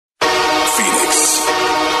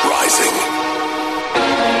Rising.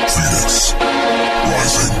 Phoenix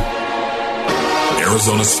Rising.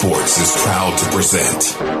 Arizona Sports is proud to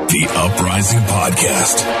present the Uprising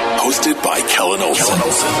Podcast, hosted by Kellen Olson.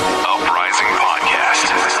 Uprising Podcast.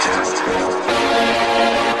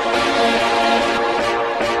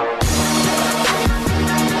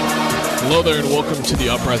 Hello there and welcome to the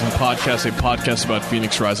Uprising Podcast, a podcast about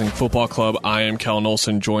Phoenix Rising Football Club. I am Kellen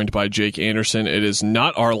Olson, joined by Jake Anderson. It is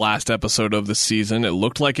not our last episode of the season. It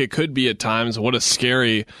looked like it could be at times. What a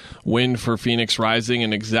scary win for Phoenix Rising,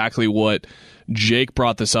 and exactly what Jake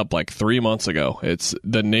brought this up like 3 months ago. It's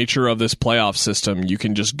the nature of this playoff system. You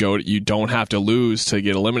can just go, you don't have to lose to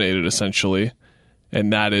get eliminated, essentially,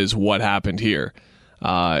 and that is what happened here.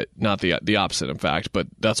 Not the opposite, in fact, but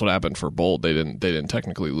that's what happened for Bold. They didn't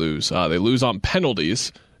technically lose. They lose on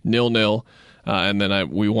penalties, 0-0, and then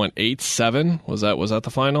we went 8-7. Was that the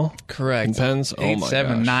final? Correct. In Pens?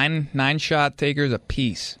 8-7, nine shot takers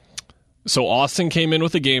apiece. So Austin came in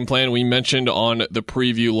with a game plan. We mentioned on the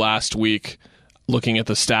preview last week, looking at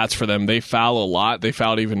the stats for them, they foul a lot. They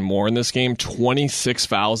fouled even more in this game. 26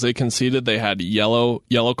 fouls they conceded. They had yellow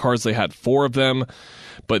cards. They had 4 of them,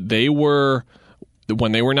 but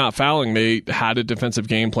when they were not fouling, they had a defensive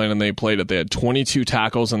game plan and they played it. They had 22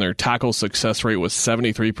 tackles and their tackle success rate was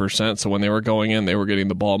 73%. So when they were going in, they were getting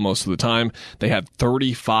the ball most of the time. They had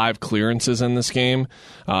 35 clearances in this game,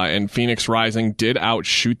 and Phoenix Rising did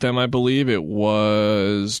outshoot them, I believe. It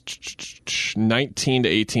was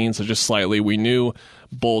 19-18, so just slightly. We knew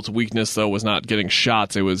Bolt's weakness, though, was not getting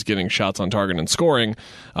shots. It was getting shots on target and scoring.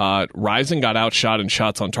 Rising got outshot in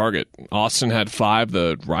shots on target. Austin had 5.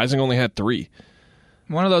 The Rising only had 3.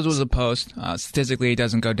 One of those was a post. Statistically, it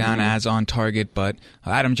doesn't go down as on target, but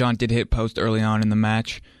Adam John did hit post early on in the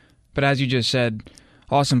match. But as you just said,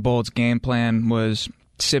 Austin Bolt's game plan was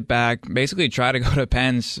sit back, basically try to go to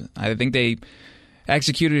Pens. I think they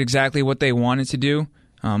executed exactly what they wanted to do.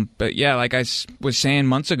 But yeah, like I was saying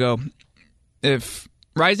months ago, if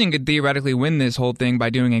Rising could theoretically win this whole thing by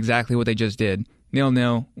doing exactly what they just did,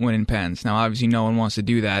 0-0, winning Pens. Now, obviously, no one wants to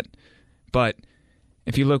do that, but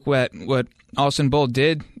if you look at what Austin Bolt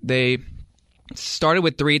did, they started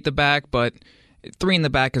with 3 at the back, but 3 in the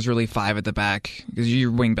back is really 5 at the back because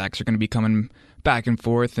your wing backs are going to be coming back and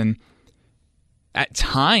forth. And at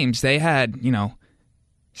times, they had,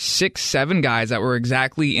 6, 7 guys that were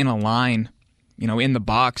exactly in a line, in the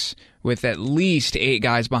box with at least 8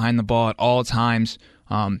 guys behind the ball at all times.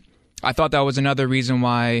 I thought that was another reason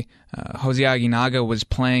why Jose Aguinaga was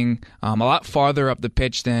playing a lot farther up the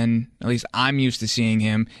pitch than at least I'm used to seeing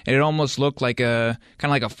him. And it almost looked like a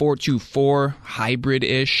 4-2-4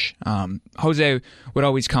 hybrid-ish. Jose would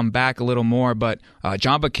always come back a little more, but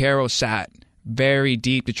John Baquero sat very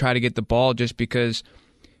deep to try to get the ball just because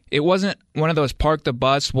it wasn't one of those park the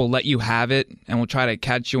bus, we'll let you have it, and we'll try to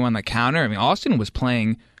catch you on the counter. I mean, Austin was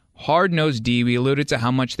playing hard-nosed D. We alluded to how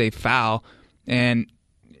much they foul, and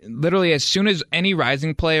literally, as soon as any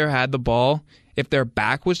Rising player had the ball, if their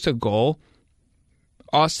back was to goal,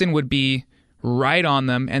 Austin would be right on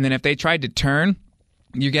them. And then if they tried to turn,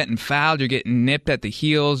 you're getting fouled, you're getting nipped at the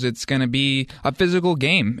heels. It's going to be a physical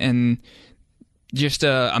game. And just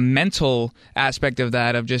a mental aspect of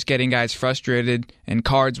that, of just getting guys frustrated, and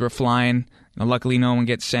cards were flying. Now, luckily, no one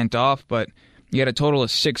gets sent off, but you had a total of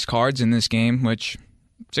 6 cards in this game, which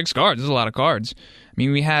 6 cards is a lot of cards. I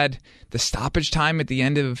mean, we had the stoppage time at the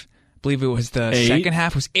end of, I believe it was the 8. second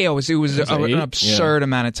half. It was an absurd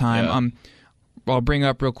amount of time. Yeah. I'll bring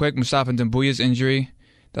up real quick Mustafa Dambuya's injury.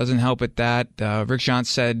 Doesn't help with that. Rick Schantz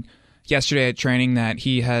said yesterday at training that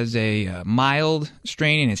he has a mild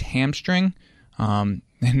strain in his hamstring. And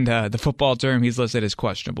the football term he's listed as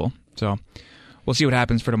questionable. So we'll see what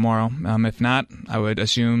happens for tomorrow. If not, I would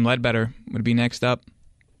assume Ledbetter would be next up.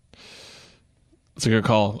 It's a good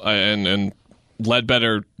call. And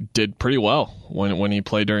Ledbetter did pretty well when he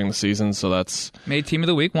played during the season, so that's... Made Team of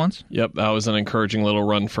the Week once. Yep, that was an encouraging little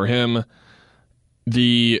run for him.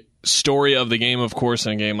 The story of the game, of course,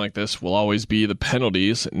 in a game like this will always be the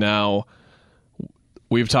penalties. Now,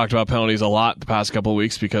 we've talked about penalties a lot the past couple of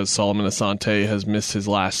weeks because Solomon Asante has missed his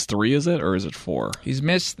last 3, is it? Or is it 4? He's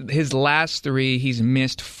missed his last 3. He's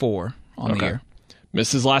missed 4 on the year.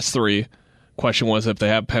 Missed his last 3. Question was, if they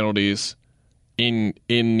have penalties in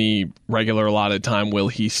the regular allotted time, will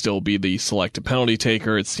he still be the selected penalty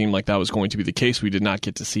taker? It seemed like that was going to be the case. We did not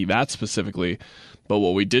get to see that specifically. But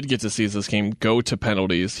what we did get to see is this game go to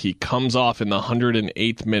penalties. He comes off in the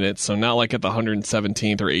 108th minute, so not like at the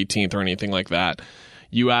 117th or 18th or anything like that.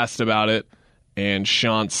 You asked about it, and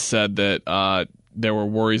Schantz said that there were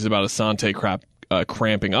worries about Asante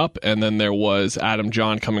cramping up, and then there was Adam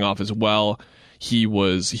John coming off as well. he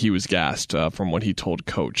was gassed from what he told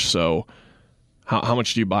Coach. So how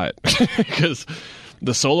much do you buy it? Because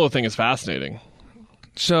the Solo thing is fascinating.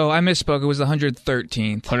 So I misspoke. It was the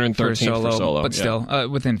 113th. 113th for Solo. But still,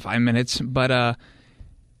 within 5 minutes. But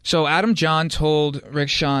so Adam John told Rick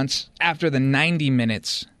Schantz after the 90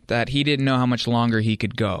 minutes that he didn't know how much longer he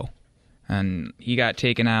could go. And he got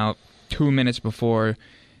taken out 2 minutes before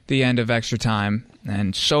the end of extra time.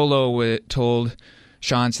 And Solo told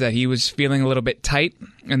Schantz that he was feeling a little bit tight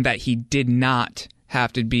and that he did not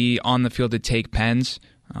have to be on the field to take pens.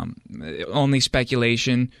 Only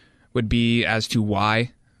speculation would be as to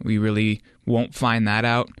why. We really won't find that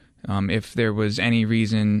out if there was any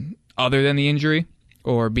reason other than the injury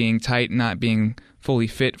or being tight, not being fully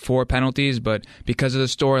fit for penalties. But because of the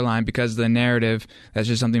storyline, because of the narrative, that's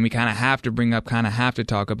just something we kind of have to bring up, kind of have to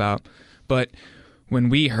talk about. But when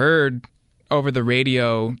we heard over the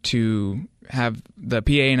radio to have the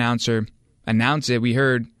PA announcer announce it, we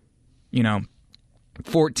heard,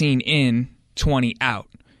 14 in, 20 out.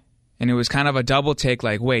 And it was kind of a double take,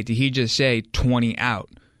 like, wait, did he just say 20 out?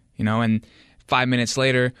 And 5 minutes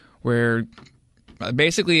later, we're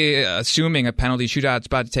basically assuming a penalty shootout's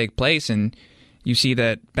about to take place, and you see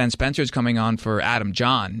that Ben Spencer's coming on for Adam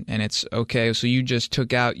John, and it's, okay, so you just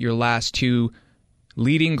took out your last two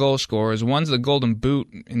leading goal scorers. One's the Golden Boot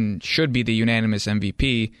and should be the unanimous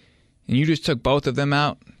MVP, and you just took both of them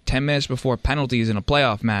out 10 minutes before penalties in a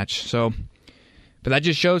playoff match. So, but that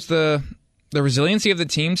just shows the resiliency of the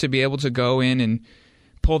team to be able to go in and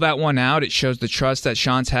pull that one out. It shows the trust that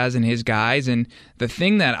Schantz has in his guys. And the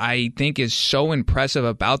thing that I think is so impressive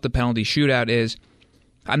about the penalty shootout is,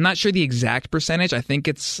 I'm not sure the exact percentage. I think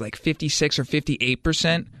it's like 56 or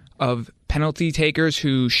 58% of penalty takers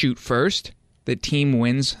who shoot first. The team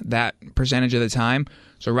wins that percentage of the time.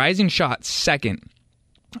 So Rising shot second.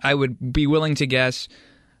 I would be willing to guess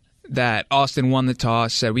that Austin won the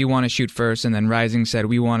toss, said we want to shoot first, and then Rising said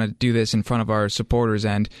we want to do this in front of our supporters'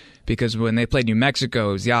 end, because when they played New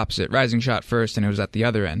Mexico, it was the opposite. Rising shot first, and it was at the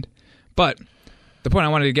other end. But the point I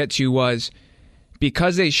wanted to get to was,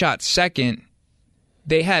 because they shot second,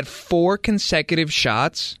 they had 4 consecutive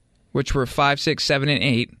shots, which were 5, 6, 7, and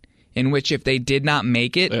 8, in which if they did not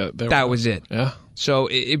make it, that was it. Yeah. So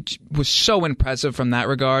it was so impressive from that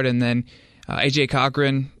regard. And then A.J.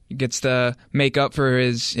 Cochran gets to make up for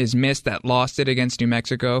his miss that lost it against New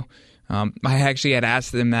Mexico. I actually had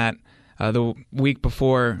asked him that the week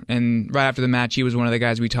before, and right after the match, he was one of the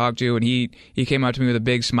guys we talked to, and he came up to me with a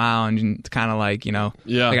big smile and kind of like,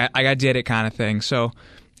 like I did it kind of thing. So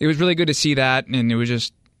it was really good to see that, and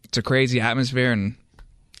it's a crazy atmosphere, and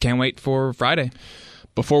can't wait for Friday.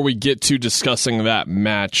 Before we get to discussing that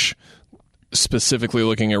match, specifically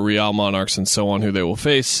looking at Real Monarchs and so on, who they will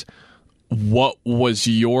face, what was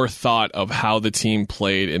your thought of how the team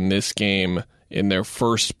played in this game in their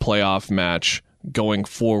first playoff match going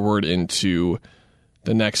forward into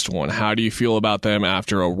the next one? How do you feel about them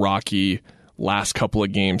after a rocky last couple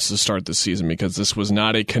of games to start the season? Because this was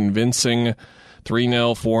not a convincing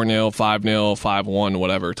 3-0, 4-0, 5-0, 5-1,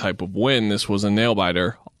 whatever type of win. This was a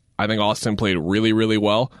nail-biter. I think Austin played really, really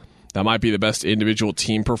well. That might be the best individual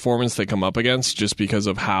team performance they come up against just because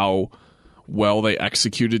of how well they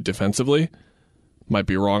executed defensively. Might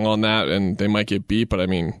be wrong on that, and they might get beat, but I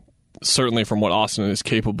mean, certainly from what Austin is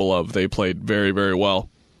capable of, they played very, very well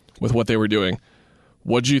with what they were doing.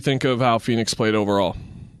 What do you think of how Phoenix played overall,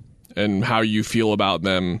 and how you feel about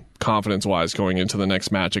them confidence-wise going into the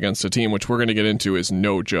next match against a team, which we're going to get into, is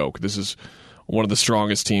no joke. This is one of the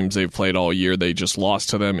strongest teams they've played all year. They just lost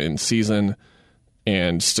to them in season,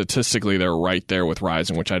 and statistically they're right there with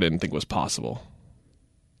Rising, which I didn't think was possible.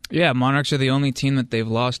 Yeah, Monarchs are the only team that they've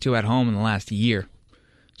lost to at home in the last year.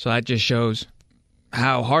 So that just shows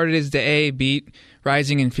how hard it is to A, beat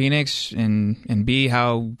Rising in Phoenix, and B,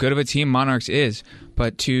 how good of a team Monarchs is.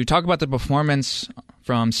 But to talk about the performance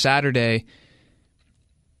from Saturday,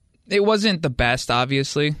 it wasn't the best,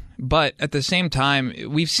 obviously. But at the same time,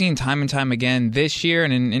 we've seen time and time again this year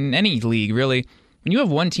and in any league, really, when you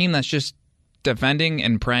have one team that's just defending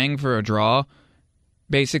and praying for a draw,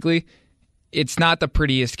 basically, it's not the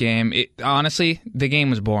prettiest game. Honestly, the game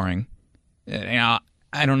was boring. I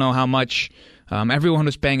don't know how much everyone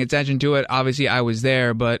was paying attention to it. Obviously, I was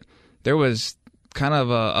there, but there was kind of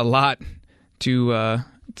a lot to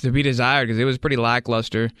be desired because it was pretty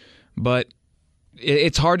lackluster. But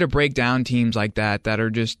it's hard to break down teams like that are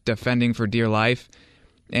just defending for dear life.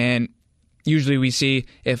 And usually we see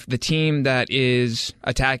if the team that is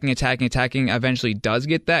attacking eventually does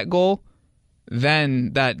get that goal,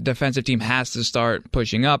 then that defensive team has to start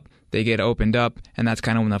pushing up. They get opened up, and that's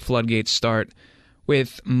kind of when the floodgates start.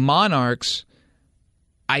 With Monarchs,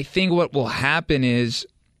 I think what will happen is,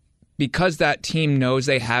 because that team knows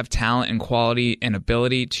they have talent and quality and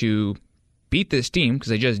ability to beat this team, because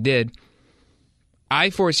they just did, I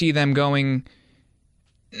foresee them going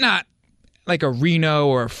not like a Reno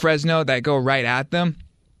or a Fresno that go right at them,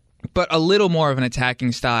 but a little more of an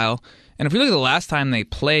attacking style. And if we look at the last time they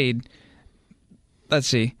played, let's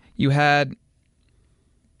see, you had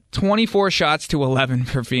 24 shots to 11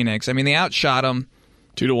 for Phoenix. I mean, they outshot them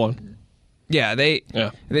 2-1. Yeah,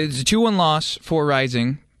 there's a 2-1 loss for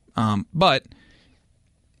Rising, but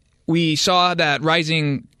we saw that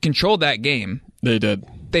Rising controlled that game. They did.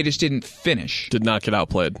 They just didn't finish. Did not get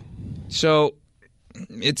outplayed. So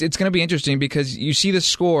it's going to be interesting because you see the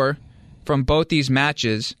score from both these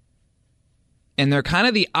matches, and they're kind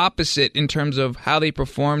of the opposite in terms of how they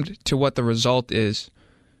performed to what the result is.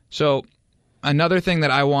 So another thing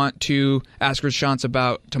that I want to ask Rashantz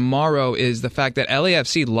about tomorrow is the fact that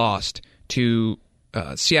LAFC lost to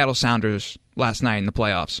Seattle Sounders last night in the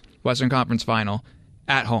playoffs, Western Conference Final,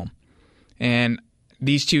 at home. And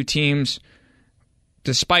these two teams,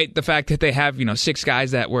 despite the fact that they have 6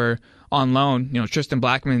 guys that were on loan, Tristan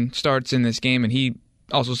Blackman starts in this game, and he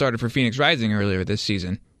also started for Phoenix Rising earlier this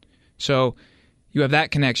season. So you have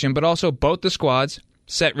that connection, but also both the squads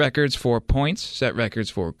set records for points, set records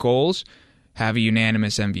for goals, have a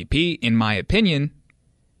unanimous MVP, in my opinion.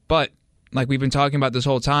 But like we've been talking about this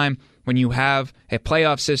whole time, when you have a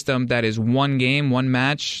playoff system that is one game, one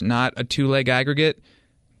match, not a 2-leg aggregate,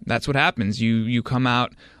 that's what happens. You come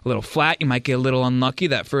out a little flat. You might get a little unlucky.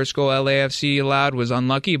 That first goal LAFC allowed was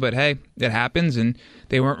unlucky, but hey, it happens, and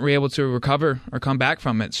they weren't able to recover or come back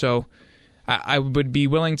from it. So I would be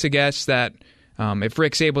willing to guess that if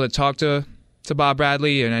Rick's able to talk to Bob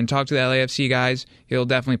Bradley and talk to the LAFC guys, he'll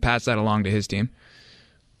definitely pass that along to his team.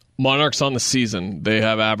 Monarchs on the season, they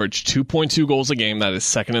have averaged 2.2 goals a game. That is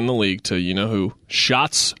second in the league to you-know-who.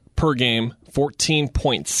 Shots per game,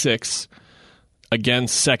 14.6. Again,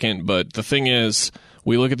 second. But the thing is,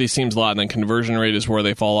 we look at these teams a lot, and then conversion rate is where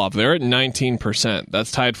they fall off. They're at 19%.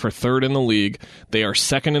 That's tied for third in the league. They are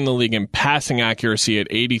second in the league in passing accuracy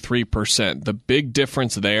at 83%. The big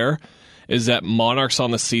difference there is that Monarchs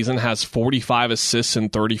on the season has 45 assists in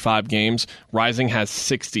 35 games. Rising has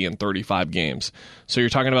 60 in 35 games. So you're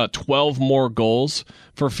talking about 12 more goals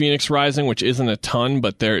for Phoenix Rising, which isn't a ton,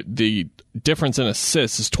 but the difference in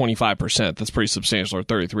assists is 25%. That's pretty substantial, or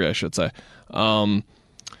 33, I should say.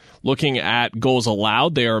 Looking at goals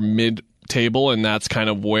allowed, they are mid-table, and that's kind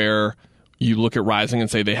of where you look at Rising and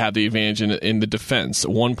say they have the advantage in the defense.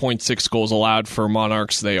 1.6 goals allowed for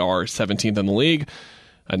Monarchs. They are 17th in the league.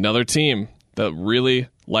 Another team that really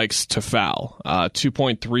likes to foul.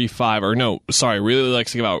 2.35, really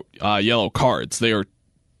likes to give out yellow cards. They are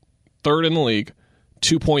third in the league,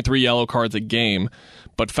 2.3 yellow cards a game.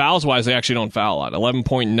 But fouls-wise, they actually don't foul a lot.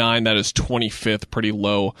 11.9, that is 25th, pretty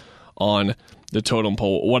low on the totem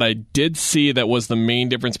pole. What I did see that was the main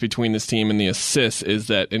difference between this team and the assists is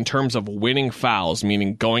that in terms of winning fouls,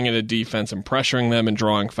 meaning going into defense and pressuring them and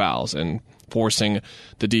drawing fouls and forcing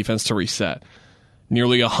the defense to reset,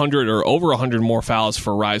 nearly 100 or over 100 more fouls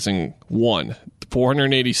for Rising won.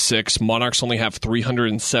 486. Monarchs only have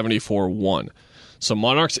 374 won. So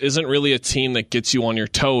Monarchs isn't really a team that gets you on your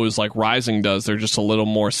toes like Rising does. They're just a little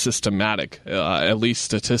more systematic, at least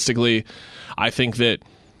statistically. I think that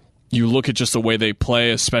you look at just the way they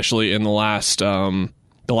play, especially in the last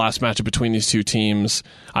matchup between these two teams.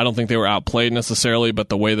 I don't think they were outplayed necessarily, but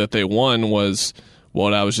the way that they won was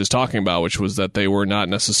what I was just talking about, which was that they were not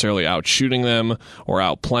necessarily out shooting them or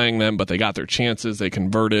outplaying them, but they got their chances, they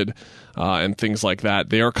converted, and things like that.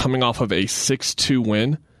 They are coming off of a 6-2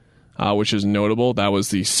 win, which is notable. That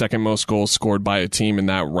was the second most goals scored by a team in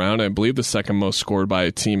that round. I believe the second most scored by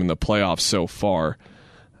a team in the playoffs so far.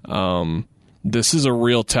 This is a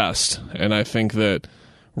real test, and I think that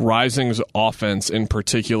Rising's offense in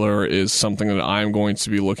particular is something that I'm going to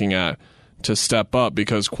be looking at to step up,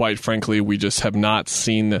 because quite frankly, we just have not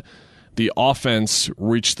seen the offense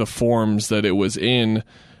reach the forms that it was in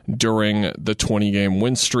during the 20-game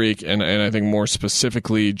win streak, and I think more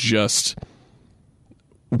specifically just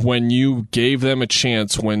when you gave them a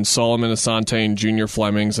chance, when Solomon Asante and Junior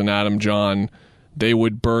Flemings and Adam John, they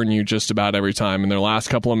would burn you just about every time. In their last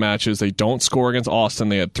couple of matches, they don't score against Austin.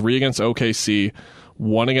 They had 3 against OKC,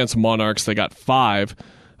 1 against Monarchs. They got 5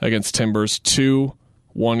 against Timbers, 2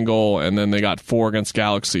 1 goal, and then they got 4 against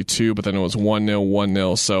Galaxy, 2, but then it was 1-0,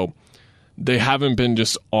 1-0. So they haven't been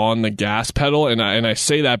just on the gas pedal, and I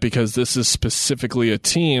say that because this is specifically a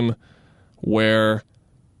team where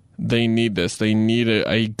they need this. They need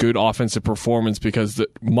a good offensive performance, because the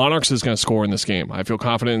Monarchs is going to score in this game. I feel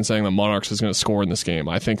confident in saying that Monarchs is going to score in this game.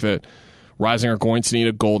 I think that Rising are going to need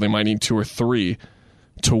a goal. They might need 2 or 3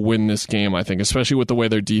 to win this game, I think, especially with the way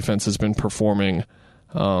their defense has been performing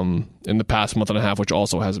in the past month and a half, which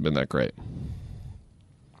also hasn't been that great.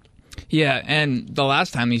 Yeah, and the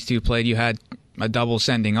last time these two played, you had a double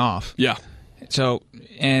sending off. Yeah. So,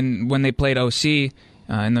 and when they played OC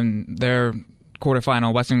in their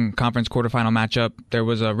quarterfinal, Western Conference quarterfinal matchup, there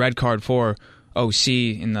was a red card for OC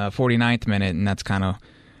in the 49th minute, and that's kind of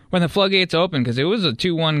when the floodgates opened, because it was a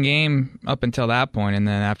 2-1 game up until that point, and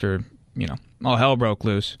then after, all hell broke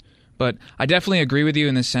loose. But I definitely agree with you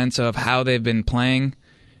in the sense of how they've been playing,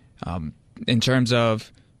 in terms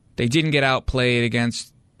of they didn't get outplayed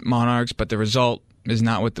against Monarchs, but the result is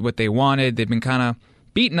not what they wanted. They've been kind of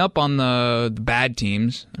beaten up on the bad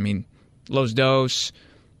teams. I mean, Los Dos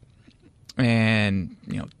and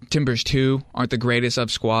Timbers 2 aren't the greatest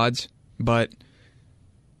of squads, but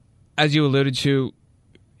as you alluded to,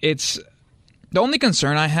 it's the only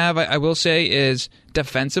concern I have, I will say, is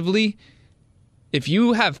defensively. If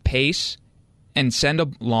you have pace and send a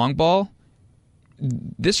long ball,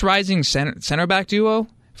 this Rising center back duo,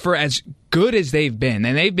 for as good as they've been,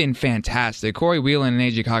 and they've been fantastic, Corey Whelan and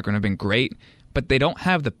AJ Cochran have been great, but they don't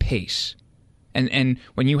have the pace. And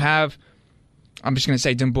when you have, I'm just going to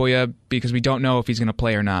say Demboya because we don't know if he's going to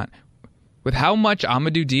play or not. With how much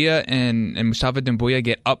Amadou Dia and Mustafa Demboya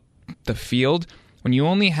get up the field, when you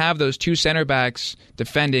only have those 2 center backs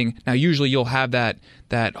defending, now usually you'll have that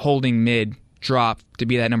holding mid drop to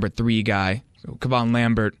be that number 3 guy. So Kevon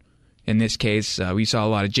Lambert, in this case, we saw a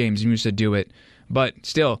lot of James Musa do it. But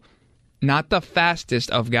still, not the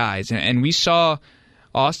fastest of guys. And we saw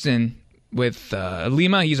Austin with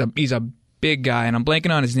Lima. He's a big guy, and I'm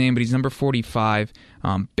blanking on his name, but he's number 45.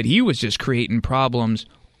 But he was just creating problems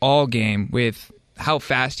all game with how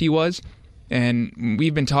fast he was. And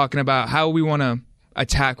we've been talking about how we want to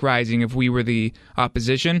attack Rising if we were the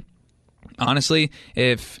opposition. Honestly,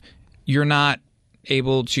 if you're not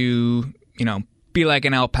able to, be like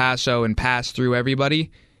an El Paso and pass through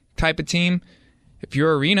everybody type of team, if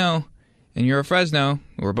you're a Reno and you're a Fresno,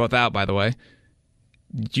 we're both out, by the way,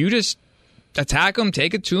 you just attack them,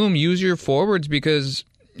 take it to them, use your forwards, because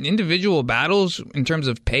individual battles in terms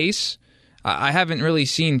of pace, I haven't really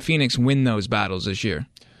seen Phoenix win those battles this year.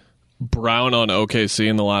 Brown on OKC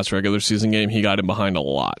in the last regular season game, he got in behind a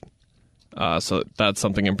lot. So that's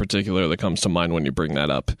something in particular that comes to mind when you bring that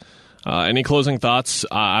up. Any closing thoughts?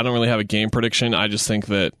 I don't really have a game prediction. I just think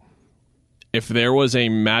that if there was a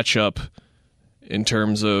matchup in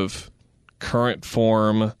terms of current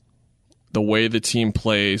form, the way the team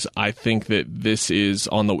plays, I think that this is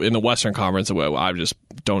in the Western Conference. I just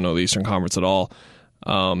don't know the Eastern Conference at all.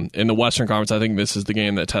 In the Western Conference, I think this is the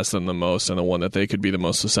game that tests them the most and the one that they could be the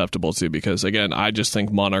most susceptible to, because, again, I just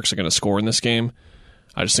think Monarchs are going to score in this game.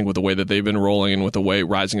 I just think with the way that they've been rolling and with the way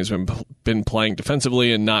Rising has been playing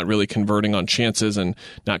defensively and not really converting on chances and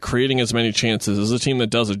not creating as many chances, as a team that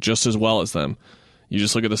does it just as well as them. You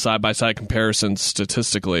just look at the side-by-side comparisons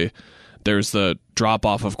statistically. There's the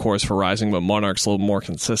drop-off, of course, for Rising, but Monarchs a little more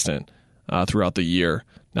consistent throughout the year.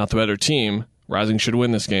 Not the better team. Rising should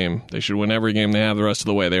win this game. They should win every game they have the rest of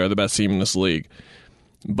the way. They are the best team in this league.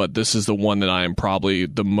 But this is the one that I am probably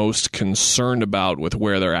the most concerned about with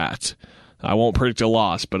where they're at. I won't predict a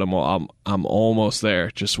loss, but I'm almost there,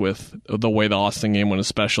 just with the way the Austin game went,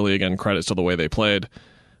 especially. Again, credits to the way they played.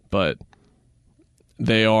 But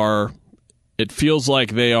they are... It feels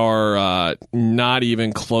like they are not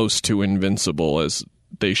even close to invincible as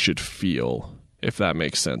they should feel, if that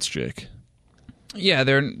makes sense, Jake. Yeah,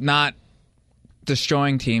 they're not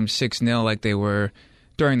destroying teams 6-0 like they were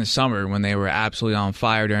during the summer when they were absolutely on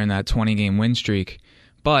fire during that 20-game win streak.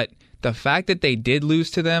 But the fact that they did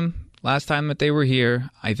lose to them last time that they were here,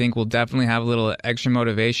 I think will definitely have a little extra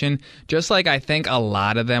motivation. Just like I think a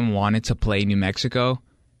lot of them wanted to play New Mexico,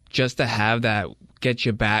 just to have that get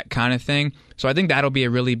you back kind of thing. So I think that'll be a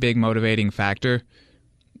really big motivating factor.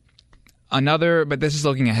 But this is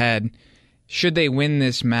looking ahead. Should they win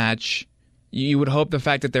this match, you would hope the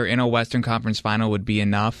fact that they're in a Western Conference final would be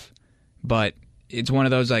enough. But it's one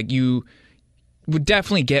of those, like, you would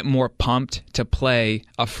definitely get more pumped to play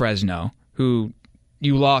a Fresno, who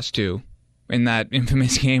you lost to in that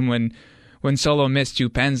infamous game when Solo missed 2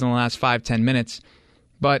 pens in the last 5-10 minutes.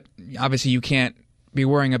 But obviously you can't be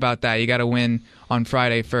worrying about that. You got to win on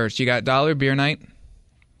Friday first. You got Dollar Beer Night.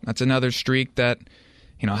 That's another streak that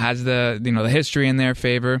has the history in their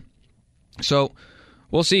favor. So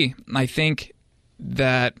we'll see. I think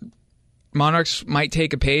that Monarchs might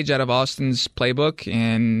take a page out of Austin's playbook,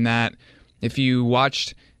 and that if you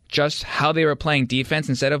watched just how they were playing defense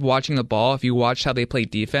instead of watching the ball, if you watched how they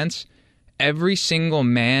played defense, every single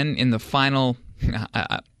man in the final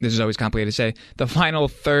this is always complicated to say, the final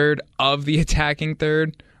third of the attacking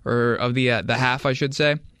third, or of the half, I should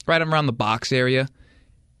say, right around the box area,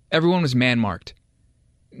 everyone was man-marked.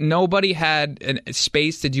 Nobody had a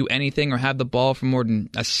space to do anything or have the ball for more than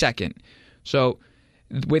a second. So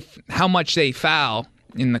with how much they foul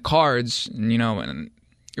in the Cards, and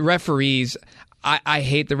referees, I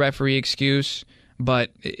hate the referee excuse,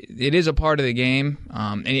 but it is a part of the game.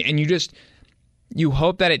 And you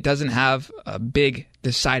hope that it doesn't have a big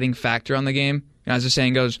deciding factor on the game. As the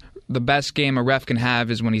saying goes, the best game a ref can have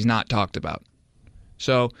is when he's not talked about.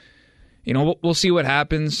 So, we'll see what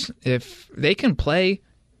happens. If they can play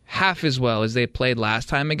half as well as they played last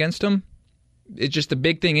time against them, it's just the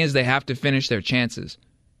big thing is they have to finish their chances.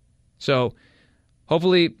 So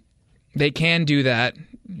hopefully they can do that.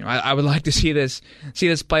 I would like to see this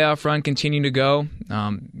playoff run continue to go.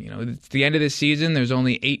 It's the end of this season. There's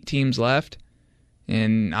only 8 teams left,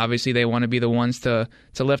 and obviously they want to be the ones to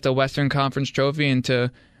lift a Western Conference trophy and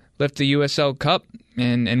to lift the USL Cup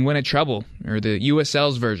and win a treble, or the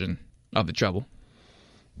USL's version of the treble.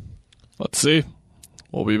 Let's see.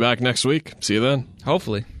 We'll be back next week. See you then.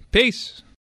 Hopefully. Peace.